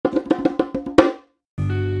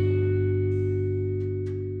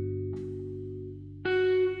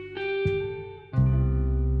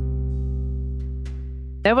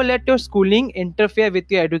Never let your schooling interfere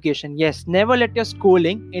with your education. Yes, never let your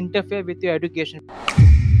schooling interfere with your education.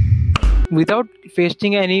 Without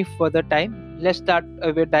wasting any further time, let's start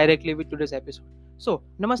directly with today's episode. So,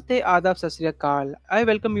 Namaste, Adab, Sat Sri Akal. I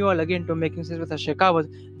welcome you all again to Making Sense with Ashikawas,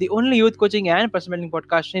 the only youth coaching and personal building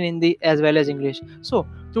podcast in Hindi as well as English. So,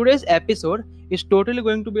 today's episode is totally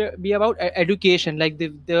going to be about education, like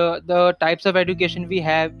the types of education we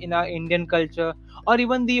have in our Indian culture or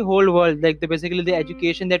even the whole world, like basically the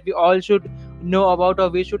education that we all should know about, or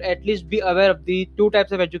we should at least be aware of the two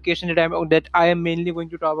types of education that I am mainly going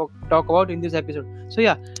to talk about in this episode. So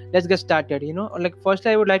yeah, let's get started. Like first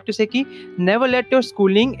I would like to say ki never let your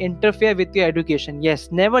schooling interfere with your education. Yes,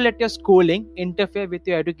 never let your schooling interfere with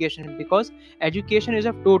your education, because education is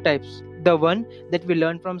of two types: the one that we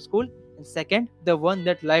learn from school, and second, the one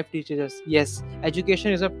that life teaches us. Yes,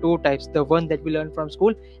 education is of two types: the one that we learn from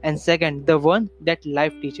school, and second, the one that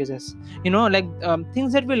life teaches us.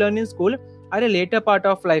 Things that we learn in school are a later part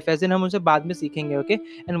of life, as in हम उनसे बाद में सीखेंगे, okay?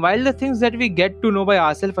 And while the things that we get to know by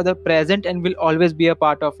ourselves are the present and will always be a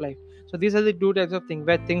part of life. So these are the two types of things,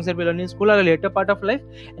 where things that we learn in school are a later part of life,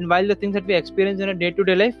 and while the things that we experience in a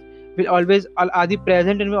day-to-day life will always are the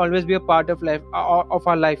present and will always be a part of life of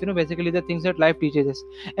our life. Basically the things that life teaches us.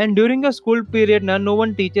 And during your school period, no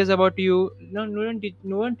one teaches about you. No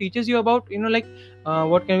one teaches you about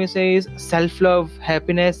what can we say is self-love,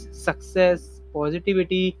 happiness, success,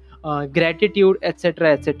 positivity, gratitude,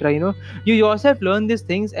 etc, etc. You yourself learn these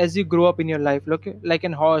things as you grow up in your life. Look, like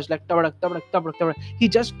an horse, like tabadak, tabadak, tabadak, tabadak. He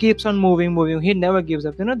just keeps on moving. He never gives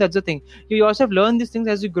up. That's the thing. You yourself learn these things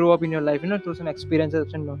as you grow up in your life, through some experiences,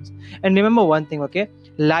 ups and downs. And remember one thing, okay?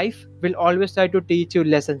 Life will always try to teach you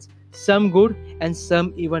lessons, some good and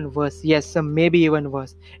some even worse. Yes, some maybe even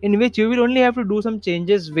worse, in which you will only have to do some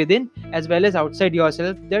changes within as well as outside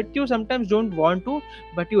yourself that you sometimes don't want to,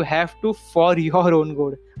 but you have to for your own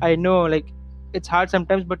good. I know, like, it's hard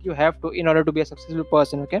sometimes, but you have to in order to be a successful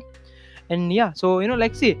person, okay? And yeah, so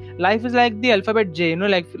like, see, life is like the alphabet J.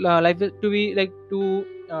 Life is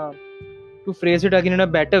to phrase it again in a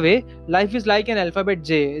better way, life is like an alphabet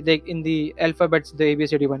J, like in the alphabets, the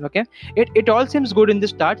ABCD one, okay? It all seems good in the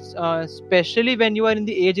start, especially when you are in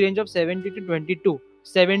the age range of 17 to 22.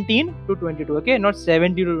 17 to 22, okay? Not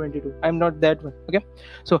 70 to 22. I'm not that one, okay?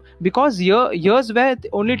 So because here's where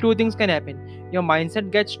only two things can happen: your mindset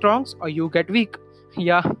gets strong or you get weak.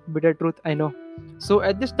 Yeah, bitter truth, I know. So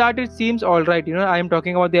at the start it seems all right. I am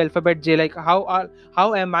talking about the alphabet J. Like how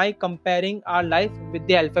am I comparing our life with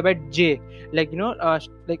the alphabet J?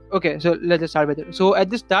 Okay, so let's just start with it. So at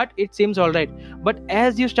the start it seems all right, but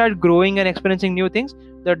as you start growing and experiencing new things,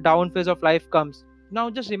 the down phase of life comes. Now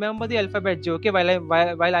just remember the alphabet J, okay?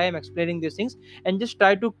 While I am explaining these things, and just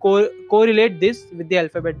try to correlate this with the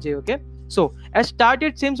alphabet J, okay? So at start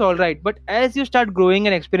it seems all right, but as you start growing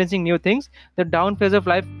and experiencing new things, the down phase of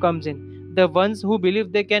life comes in. The ones who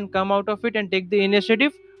believe they can come out of it and take the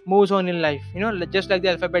initiative moves on in life, just like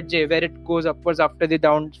the alphabet J, where it goes upwards after the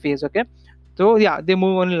down phase, okay? So yeah, they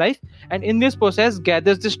move on in life, and in this process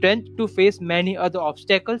gathers the strength to face many other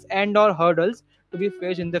obstacles and or hurdles to be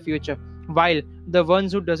faced in the future. While the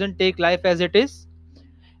ones who doesn't take life as it is,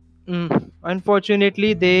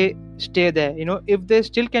 unfortunately they stay there. If they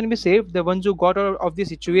still can be saved, the ones who got out of the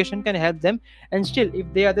situation can help them. And still, if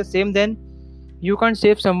they are the same, then you can't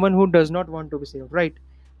save someone who does not want to be saved, right?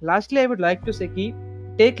 Lastly, I would like to say ki,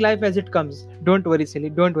 take life as it comes. Don't worry, silly.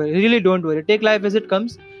 Don't worry. Really, don't worry. Take life as it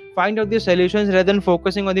comes. Find out the solutions rather than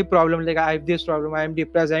focusing on the problem. Like, I have this problem, I am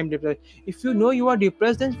depressed. If you know you are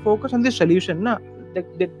depressed, then focus on the solution.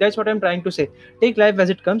 That's what I'm trying to say. Take life as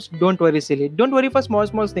it comes. Don't worry, silly. Don't worry for small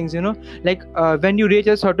things. Like when you reach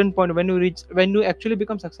a certain point, when you actually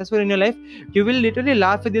become successful in your life, you will literally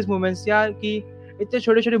laugh at these moments. Yeah, ki इतने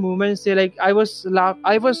छोटे movements say, like I was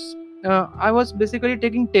basically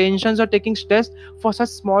taking tensions or taking stress for such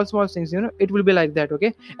small things. It will be like that,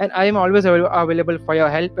 okay? And I am always available for your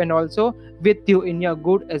help, and also with you in your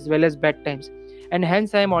good as well as bad times. And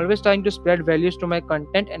hence I am always trying to spread values to my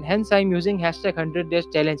content, and hence I am using hashtag 100 days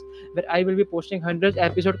challenge, where I will be posting 100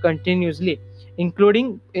 episodes continuously,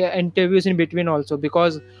 including interviews in between also,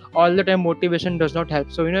 because all the time motivation does not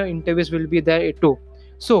help. So interviews will be there too.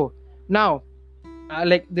 So now,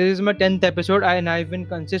 like, this is my 10th episode, and I've been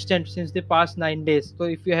consistent since the past 9 days. So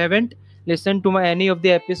if you haven't listened to any of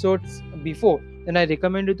the episodes before, then I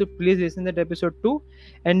recommend you to please listen to that episode too.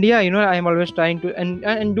 And yeah, I am always trying to,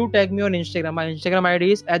 and do tag me on Instagram. My Instagram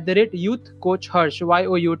ID is @youthcoachharsh,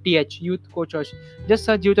 YOUTH, youth coach harsh. Just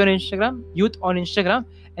search youth on Instagram,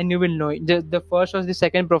 and you will know it. The first or the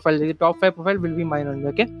second profile, the top 5 profile will be mine only.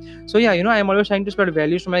 Okay, so yeah, I am always trying to spread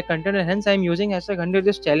values to my content, and hence I am using hashtag 100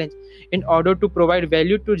 this challenge in order to provide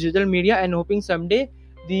value to digital media, and hoping someday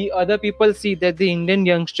the other people see that the Indian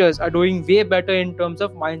youngsters are doing way better in terms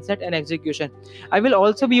of mindset and execution. I will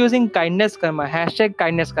also be using kindness karma, hashtag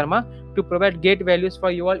kindness karma, to provide great values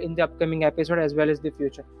for you all in the upcoming episode as well as the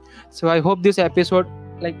future. So I hope this episode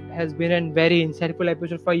has been a very insightful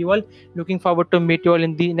episode for you all. Looking forward to meet you all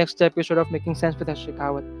in the next episode of Making Sense with Harsh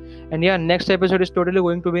Shekhawat. And yeah, next episode is totally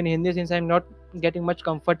going to be in Hindi, since I'm not getting much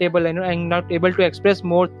comfortable and I'm not able to express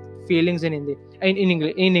more feelings in Hindi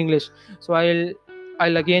in English. So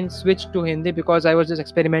I'll again switch to Hindi, because I was just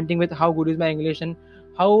experimenting with how good is my English and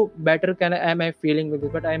how better am I feeling with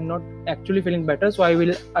it. But I'm not actually feeling better, so I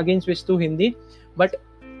will again switch to Hindi. But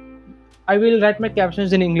I will write my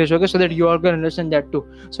captions in English, okay, so that you all can understand that too.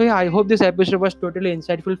 So yeah, I hope this episode was totally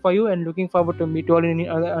insightful for you, and looking forward to meet you all in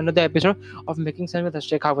another episode of Making Sense with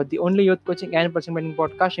Harsh Shekhawat, the only youth coaching and personal branding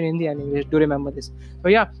podcast in Hindi and English. Do remember this. So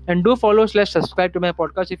yeah, and do follow/subscribe to my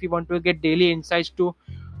podcast if you want to get daily insights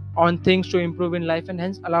on things to improve in life, and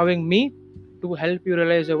hence allowing me to help you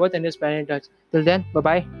realize your worth and just planet touch. Till then, bye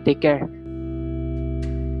bye, take care.